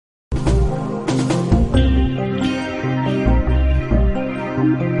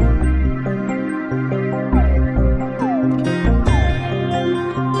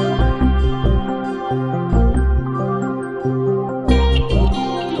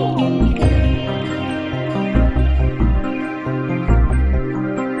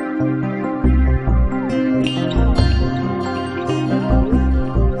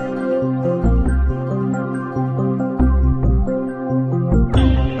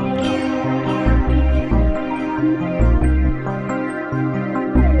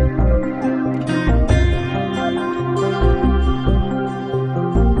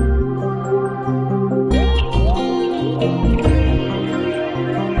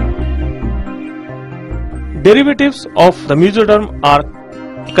Derivatives of the mesoderm are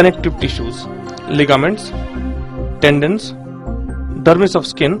connective tissues, ligaments, tendons, dermis of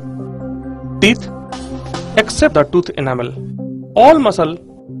skin, teeth, except the tooth enamel, all muscle,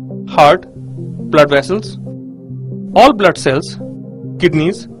 heart, blood vessels, all blood cells,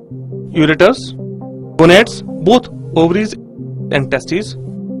 kidneys, ureters, gonads, both ovaries and testes,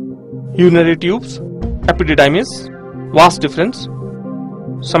 urinary tubes, epididymis, vas deferens,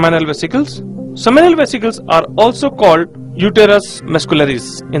 seminal vesicles. Seminal vesicles are also called uterus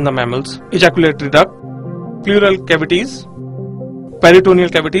muscularis in the mammals, ejaculatory duct, pleural cavities, peritoneal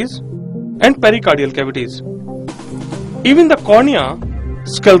cavities, and pericardial cavities. Even the cornea,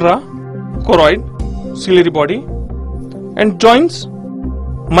 sclera, choroid, ciliary body, and joints,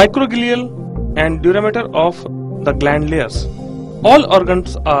 microglial and durameter of the gland layers. All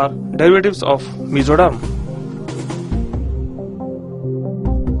organs are derivatives of mesoderm.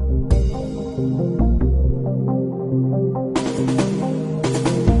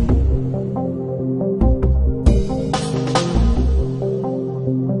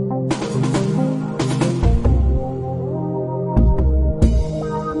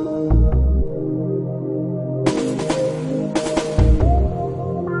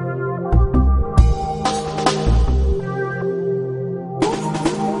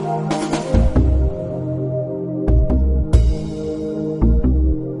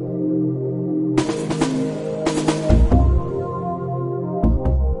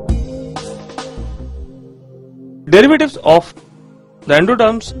 Derivatives of the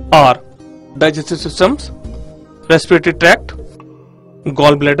endoderms are digestive systems, respiratory tract,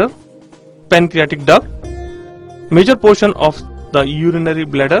 gallbladder, pancreatic duct, major portion of the urinary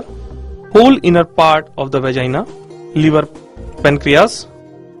bladder, whole inner part of the vagina, liver, pancreas,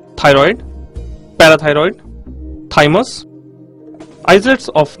 thyroid, parathyroid, thymus, islets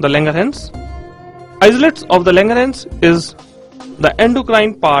of the Langerhans. Islets of the Langerhans is the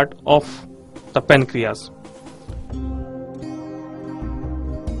endocrine part of the pancreas.